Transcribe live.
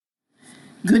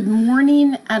Good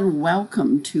morning and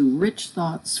welcome to Rich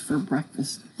Thoughts for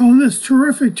Breakfast. On this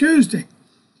terrific Tuesday,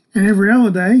 and every other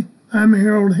day, I'm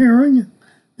Harold Herring.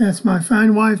 That's my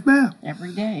fine wife, Beth.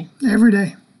 Every day. Every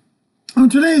day. On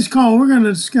today's call, we're going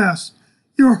to discuss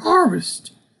your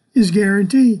harvest is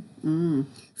guaranteed.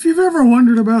 If you've ever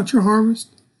wondered about your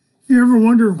harvest, if you ever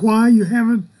wondered why you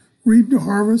haven't reaped a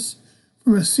harvest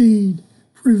from a seed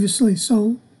previously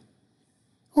sown,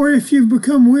 or if you've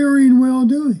become weary in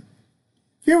well-doing,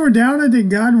 if you ever doubted that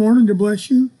God wanted to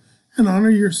bless you and honor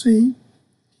your seed,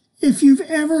 if you've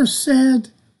ever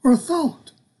said or thought,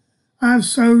 I've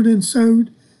sowed and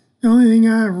sowed, the only thing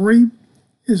I have reaped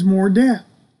is more debt.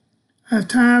 I've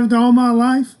tithed all my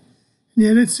life, and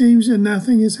yet it seems that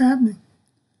nothing is happening.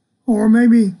 Or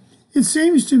maybe it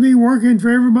seems to be working for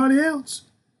everybody else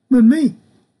but me.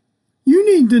 You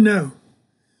need to know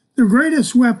the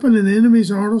greatest weapon in the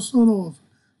enemy's arsenal of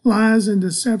lies and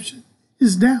deception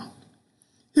is doubt.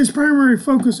 His primary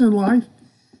focus in life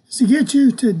is to get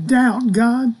you to doubt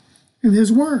God and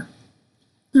His Word.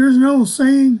 There is no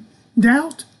saying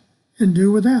doubt and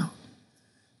do without.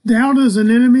 Doubt is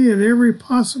an enemy of every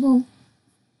possible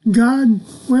doubt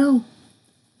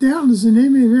is an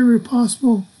enemy of every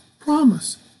possible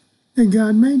promise that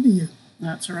God made to you.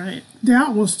 That's right.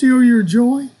 Doubt will steal your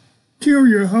joy, kill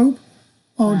your hope,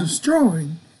 while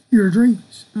destroying your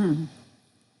dreams.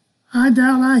 I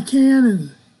doubt I can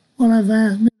and what I've been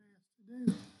asked to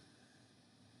do.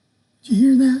 Did you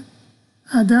hear that?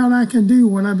 I doubt I can do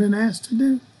what I've been asked to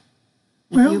do.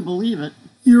 If you believe it,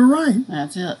 you're right.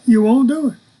 that's it. You won't do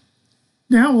it.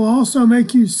 Doubt will also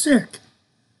make you sick,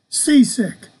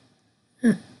 seasick.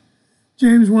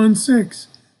 James 1:6,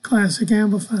 Classic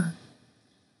Amplified.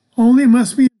 Only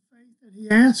must be in faith that he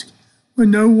asks, with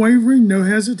no wavering, no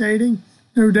hesitating,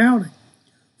 no doubting.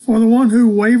 For the one who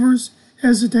wavers,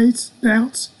 hesitates,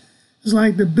 doubts, is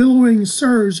like the billowing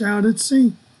surge out at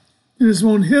sea. It is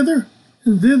blown hither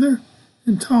and thither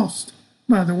and tossed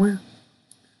by the wind.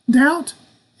 Doubt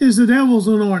is the devil's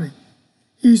anointing.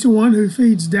 He's the one who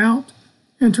feeds doubt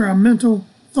into our mental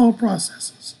thought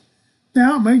processes.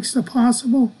 Doubt makes the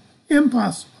possible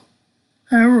impossible.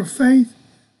 However, faith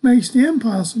makes the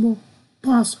impossible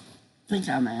possible. Think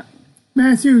on that.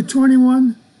 Matthew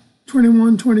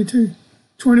 21:22.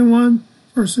 21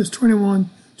 verses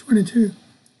 21, 22.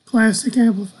 Classic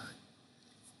Amplified.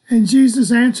 And Jesus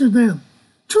answered them,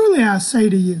 truly I say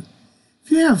to you,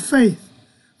 if you have faith,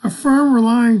 a firm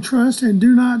relying trust, and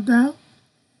do not doubt,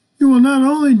 you will not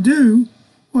only do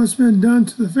what's been done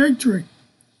to the fig tree,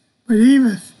 but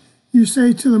even if you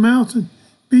say to the mountain,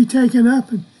 be taken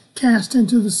up and cast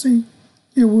into the sea,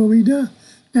 it will be done.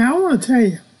 Now I want to tell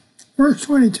you, verse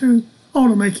 22 ought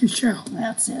to make you shout.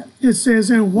 That's it. It says,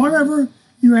 and whatever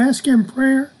you ask in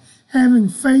prayer, having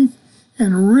faith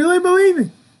and really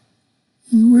believing,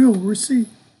 you will receive.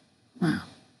 Wow.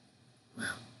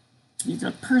 You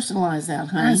got to personalize that,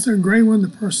 honey. That's a great one to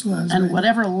personalize. And baby.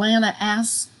 whatever Lana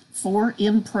asks for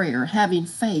in prayer, having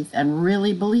faith and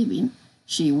really believing,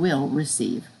 she will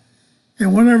receive.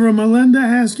 And whatever Melinda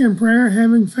asks in prayer,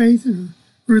 having faith and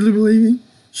really believing,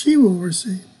 she will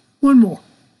receive. One more.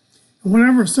 And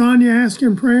whatever Sonia asks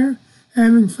in prayer,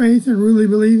 having faith and really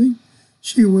believing,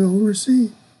 she will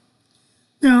receive.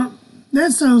 Now,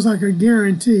 that sounds like a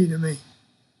guarantee to me.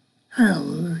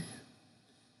 Hallelujah.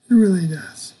 It really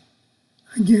does.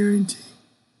 A guarantee.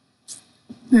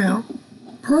 Now,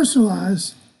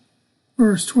 personalize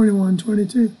verse 21,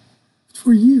 22. It's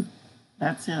for you.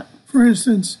 That's it. For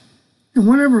instance, and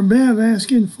whatever Bev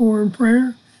asking for in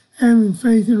prayer, having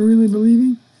faith and really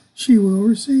believing, she will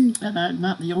receive. And I'm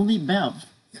not the only Bev.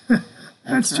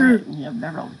 That's true. Right. We have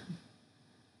Beryl.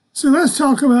 So let's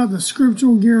talk about the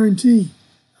scriptural guarantee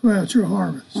about your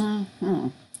harvest.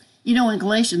 You know, in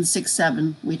Galatians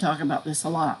 6:7, we talk about this a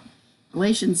lot.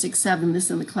 Galatians 6:7,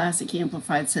 this in the Classic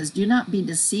Amplified says, do not be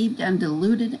deceived and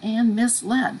deluded and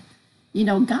misled. You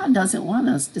know, God doesn't want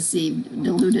us deceived,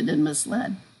 deluded, and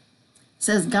misled. It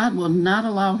says God will not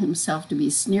allow himself to be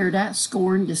sneered at,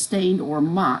 scorned, disdained, or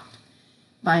mocked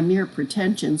by mere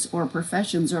pretensions or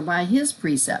professions or by his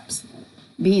precepts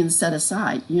being set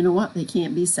aside. You know what? They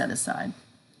can't be set aside.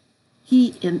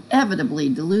 He inevitably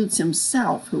deludes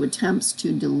himself who attempts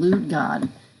to delude God.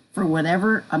 For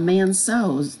whatever a man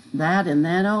sows, that and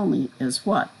that only is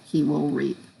what he will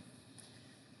reap.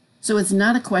 So it's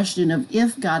not a question of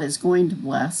if God is going to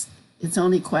bless, it's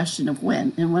only a question of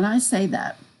when. And when I say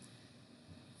that,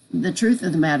 the truth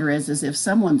of the matter is if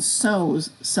someone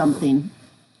sows something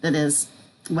that is,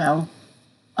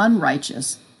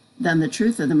 unrighteous, then the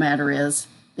truth of the matter is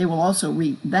they will also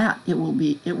reap that. It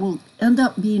will end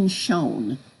up being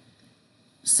shown.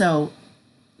 So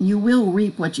you will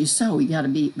reap what you sow. You got to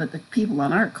be, but the people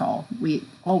on our call, we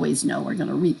always know are going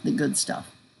to reap the good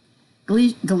stuff.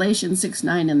 Galatians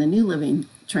 6:9 in the New Living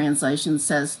Translation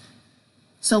says,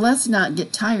 so let's not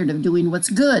get tired of doing what's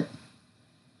good.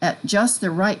 At just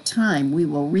the right time, we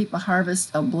will reap a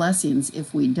harvest of blessings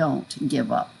if we don't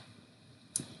give up.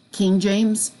 King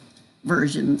James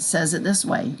Version says it this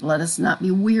way, let us not be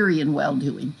weary in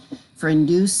well-doing, for in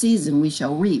due season we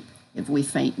shall reap if we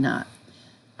faint not.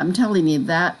 I'm telling you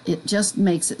that it just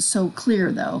makes it so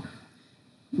clear, though,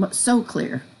 so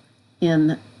clear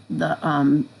in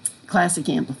the Classic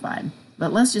Amplified.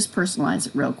 But let's just personalize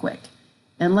it real quick.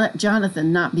 And let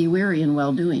Jonathan not be weary in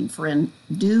well-doing, for in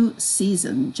due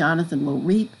season Jonathan will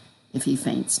reap if he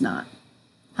faints not.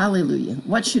 Hallelujah.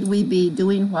 What should we be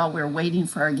doing while we're waiting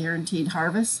for our guaranteed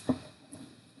harvest?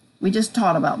 We just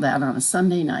taught about that on a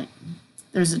Sunday night.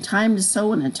 There's a time to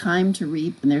sow and a time to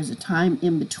reap, and there's a time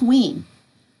in between.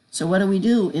 So what do we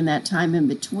do in that time in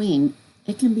between?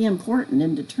 It can be important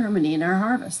in determining our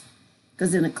harvest.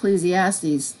 Because in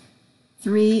Ecclesiastes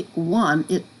 3:1,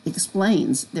 it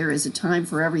explains there is a time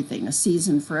for everything, a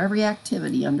season for every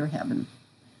activity under heaven.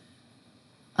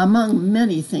 Among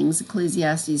many things,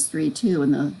 Ecclesiastes 3:2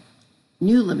 in the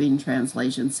New Living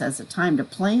Translation says a time to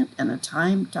plant and a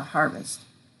time to harvest.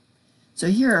 So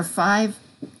here are 5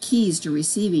 keys to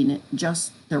receiving it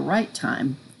just the right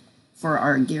time for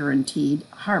our guaranteed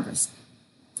harvest.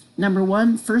 Number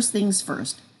 1, first things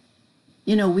first.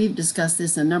 You know, we've discussed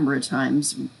this a number of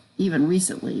times, even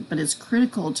recently, but it's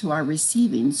critical to our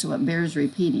receiving, so it bears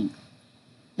repeating.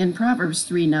 In Proverbs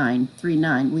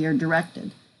 3:9, we are directed.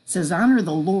 It says, honor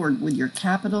the Lord with your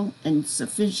capital and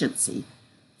sufficiency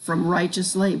from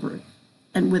righteous labor,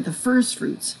 and with the first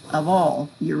fruits of all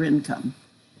your income.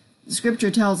 The scripture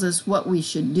tells us what we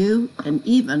should do, and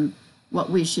even what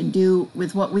we should do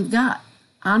with what we've got.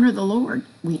 Honor the Lord.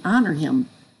 We honor him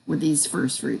with these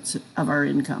first fruits of our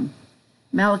income.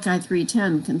 Malachi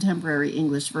 3:10, Contemporary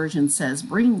English Version says,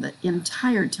 bring the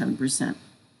entire 10%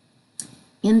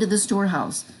 into the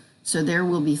storehouse, so there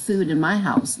will be food in my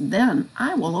house. Then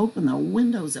I will open the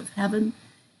windows of heaven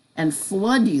and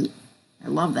flood you. I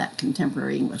love that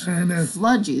Contemporary English.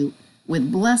 Flood you with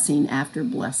blessing after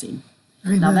blessing.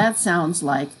 Amen. Now that sounds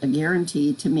like a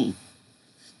guarantee to me.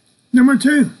 Number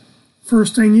 2,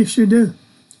 first thing you should do.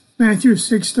 Matthew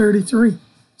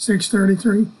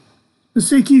 6:33. But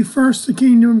seek ye first the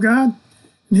kingdom of God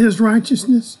and his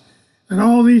righteousness, and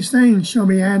all these things shall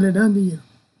be added unto you.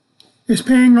 Is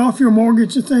paying off your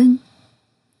mortgage a thing?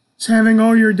 Is having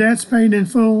all your debts paid in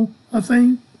full a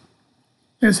thing?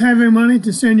 Is having money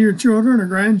to send your children or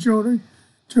grandchildren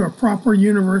to a proper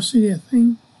university a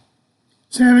thing?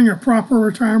 Is having a proper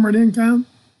retirement income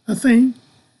a thing?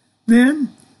 Then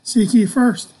seek ye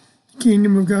first the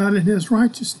kingdom of God and his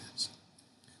righteousness.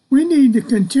 We need to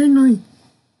be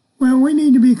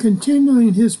continually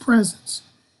in his presence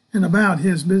and about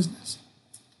his business.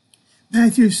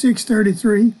 Matthew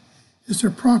 6:33 is a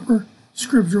proper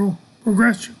scriptural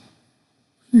progression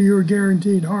to your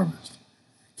guaranteed harvest.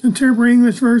 Contemporary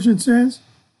English Version says,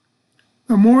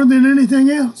 but more than anything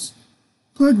else,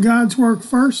 put God's work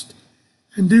first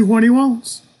and do what he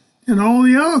wants, and all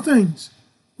the other things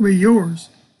will be yours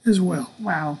as well.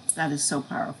 Wow, that is so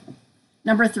powerful.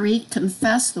 Number 3,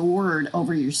 confess the word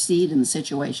over your seed and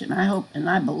situation. I hope and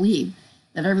I believe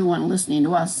that everyone listening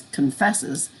to us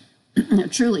confesses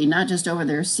truly, not just over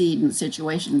their seed and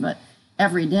situation, but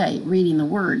every day, reading the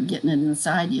word, getting it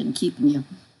inside you and keeping you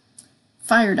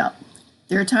fired up.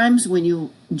 There are times when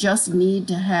you just need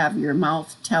to have your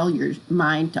mouth tell your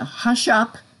mind to hush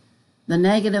up the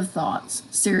negative thoughts.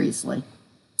 Seriously.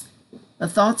 The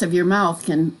thoughts of your mouth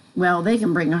can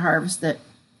bring a harvest that,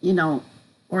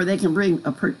 or they can bring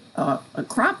a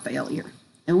crop failure.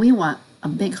 And we want a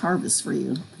big harvest for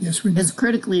you. Yes, we do. It's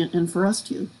critically, and for us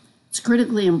too, it's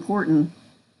critically important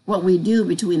what we do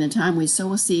between the time we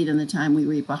sow a seed and the time we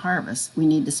reap a harvest. We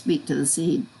need to speak to the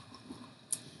seed.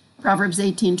 Proverbs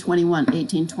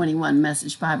 18:21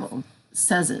 Message Bible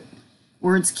says it.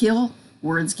 Words kill,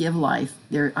 words give life.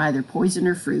 They're either poison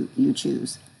or fruit, you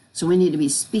choose. So we need to be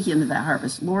speaking to that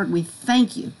harvest. Lord, we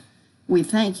thank you. We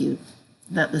thank you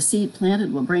that the seed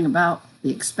planted will bring about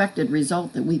the expected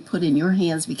result that we put in your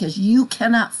hands, because you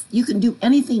can do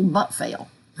anything but fail.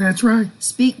 That's right.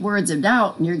 Speak words of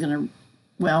doubt and you're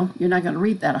not going to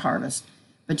reap that harvest.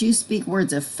 But you speak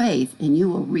words of faith and you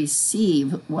will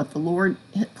receive what the Lord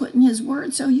had put in his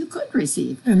word so you could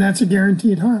receive. And that's a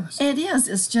guaranteed harvest. It is.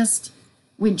 It's just,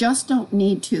 we just don't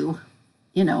need to,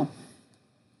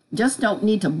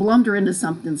 blunder into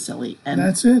something silly and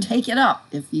that's it. Take it up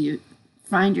if you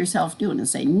find yourself doing it.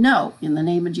 Say no in the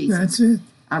name of Jesus. That's it.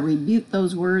 I rebuke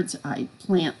those words. I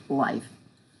plant life.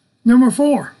 Number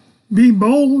 4, be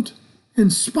bold in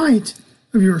spite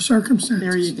of your circumstances.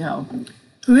 There you go.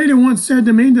 A lady once said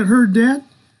to me that her debt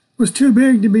was too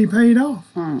big to be paid off.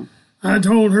 I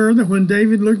told her that when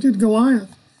David looked at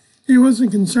Goliath, he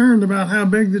wasn't concerned about how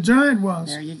big the giant was.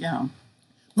 There you go.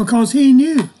 Because he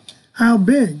knew how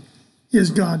big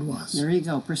his God was. There you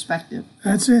go. Perspective.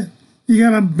 That's it. You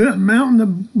got a mountain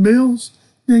of bills,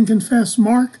 then confess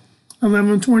Mark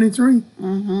 11:23.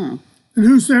 And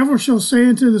whosoever shall say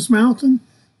unto this mountain,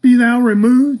 be thou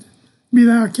removed, be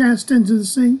thou cast into the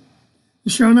sea,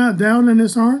 and shall not doubt in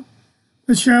his heart,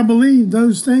 but shall believe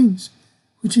those things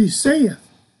which he saith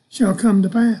shall come to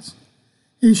pass.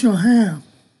 He shall have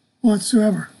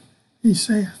whatsoever he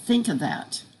saith. Think of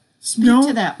that. Speak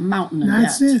to that mountain of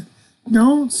That's debt. it.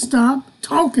 Don't stop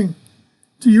talking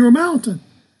to your mountain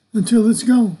until it's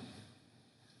gone.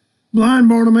 Blind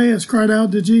Bartimaeus cried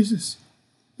out to Jesus,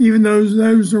 even though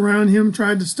those around him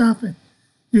tried to stop him.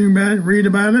 You can read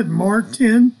about it in Mark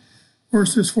 10,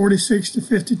 verses 46 to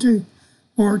 52.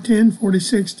 Mark 10,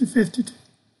 46 to 52.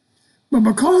 But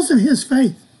because of his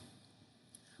faith,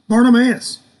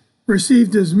 Bartimaeus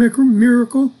received his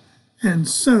miracle, and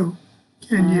so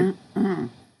can you.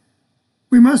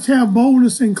 We must have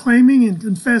boldness in claiming and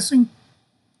confessing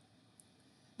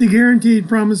the guaranteed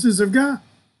promises of God.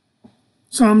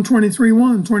 Psalm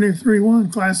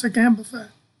 23:1, Classic Amplified.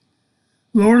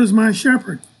 Lord is my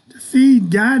shepherd. To feed,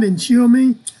 guide, and shield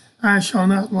me, I shall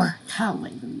not lack.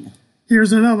 Hallelujah.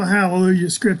 Here's another hallelujah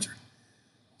scripture.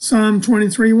 Psalm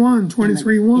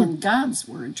 23:1. In God's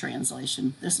Word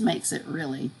translation, this makes it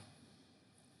really,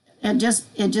 it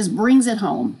just brings it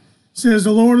home. Says,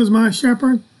 the Lord is my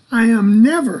shepherd. I am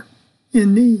never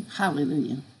in need.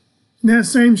 Hallelujah. In that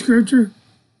same scripture,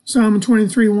 Psalm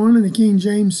 23:1 in the King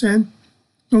James said,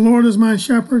 the Lord is my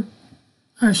shepherd.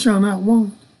 I shall not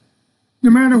want. No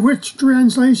matter which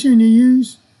translation you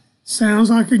use, sounds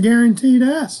like a guarantee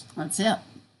to us. That's it.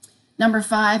 Number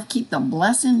 5, keep the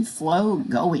blessing flow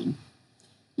going.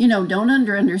 You know, don't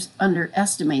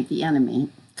underestimate the enemy,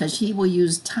 because he will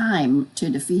use time to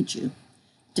defeat you,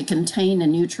 to contain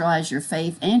and neutralize your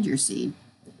faith and your seed.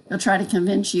 He'll try to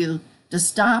convince you to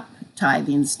stop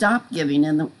tithing, stop giving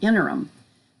in the interim.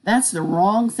 That's the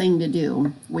wrong thing to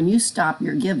do. When you stop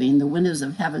your giving, the windows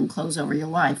of heaven close over your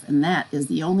life, and that is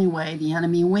the only way the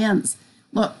enemy wins.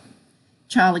 Look,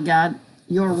 child of God,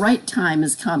 your right time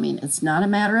is coming. It's not a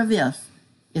matter of if,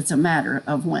 it's a matter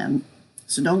of when.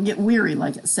 So don't get weary,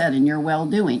 like it said, in your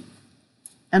well-doing.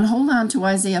 And hold on to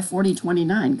Isaiah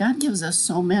 40:29. God gives us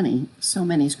so many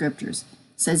scriptures.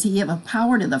 It says, he giveth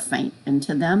power to the faint, and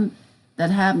to them that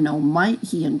have no might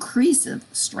he increaseth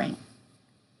strength.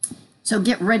 So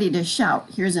get ready to shout.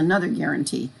 Here's another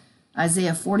guarantee.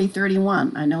 Isaiah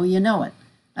 40:31. I know you know it.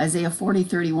 Isaiah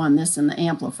 40:31, this in the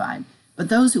Amplified. But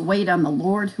those who wait on the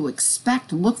Lord, who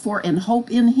expect, look for, and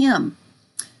hope in him,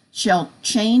 shall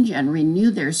change and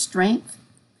renew their strength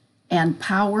and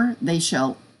power. They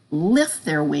shall lift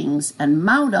their wings and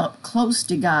mount up close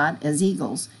to God as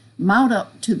eagles, mount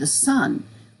up to the sun.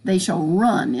 They shall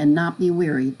run and not be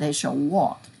weary. They shall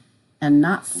walk and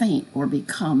not faint or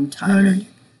become tired. Honey,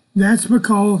 that's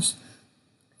because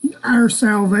our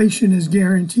salvation is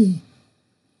guaranteed.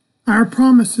 Our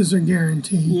promises are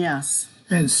guaranteed. Yes.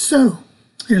 And so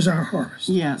is our harvest.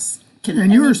 Yes. Can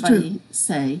And yours anybody too.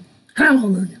 say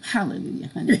Hallelujah. hallelujah,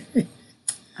 honey?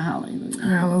 Hallelujah.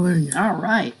 Hallelujah. All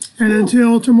right. And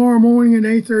until tomorrow morning at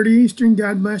 8:30 Eastern,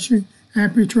 God bless you.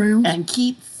 Happy trails. And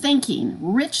keep thinking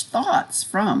rich thoughts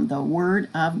from the Word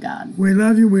of God. We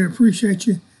love you. We appreciate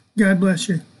you. God bless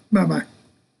you. Bye-bye.